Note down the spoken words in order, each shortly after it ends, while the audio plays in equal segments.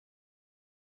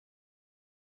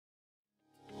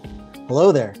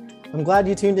Hello there. I'm glad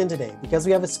you tuned in today because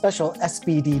we have a special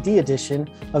SBDD edition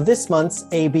of this month's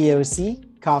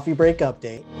ABAOC Coffee Break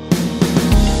Update.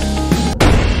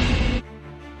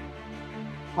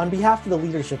 On behalf of the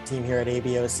leadership team here at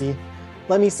ABAOC,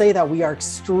 let me say that we are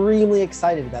extremely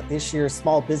excited that this year's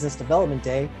Small Business Development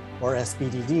Day, or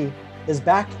SBDD, is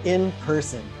back in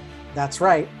person. That's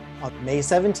right, on May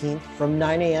 17th from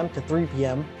 9 a.m. to 3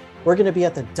 p.m., we're going to be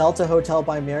at the Delta Hotel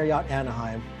by Marriott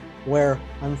Anaheim, where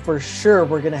I'm for sure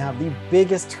we're going to have the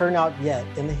biggest turnout yet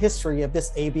in the history of this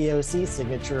ABAOC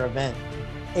signature event.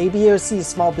 ABAOC's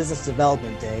Small Business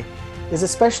Development Day is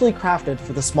especially crafted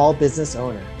for the small business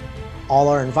owner. All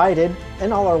are invited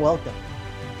and all are welcome.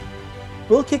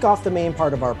 We'll kick off the main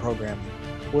part of our programming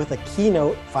with a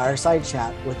keynote fireside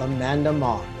chat with Amanda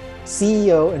Ma,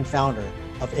 CEO and founder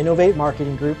of Innovate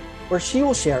Marketing Group, where she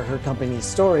will share her company's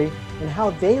story and how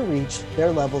they reach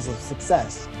their levels of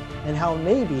success, and how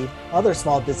maybe other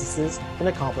small businesses can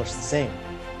accomplish the same.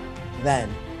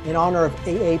 Then, in honor of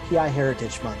AAPI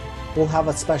Heritage Month, we'll have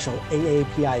a special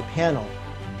AAPI panel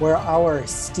where our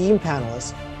esteemed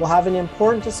panelists will have an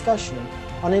important discussion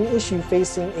on an issue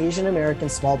facing Asian American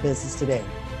small business today.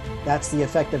 That's the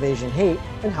effect of Asian hate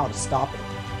and how to stop it.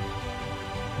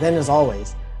 Then, as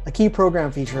always, a key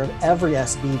program feature of every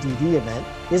SBDD event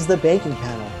is the banking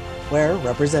panel, where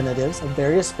representatives of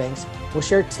various banks will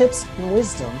share tips and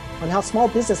wisdom on how small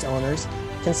business owners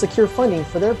can secure funding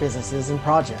for their businesses and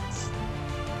projects.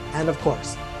 And of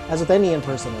course, as with any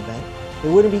in-person event, it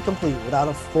wouldn't be complete without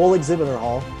a full exhibitor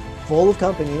hall full of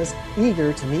companies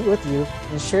eager to meet with you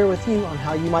and share with you on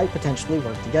how you might potentially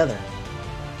work together.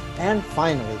 And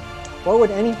finally, what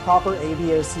would any proper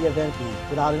ABAOC event be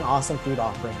without an awesome food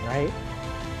offering, right?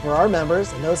 For our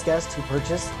members and those guests who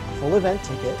purchase a full event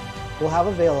ticket, we'll have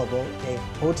available a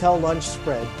hotel lunch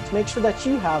spread to make sure that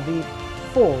you have the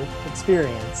full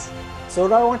experience. So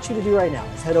what I want you to do right now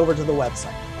is head over to the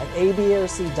website at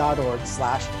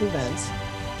abaoc.org/events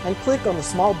and click on the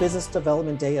Small Business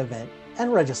Development Day event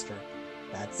and register.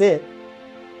 That's it.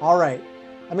 All right,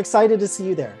 I'm excited to see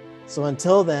you there. So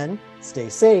until then, stay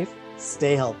safe,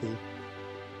 stay healthy.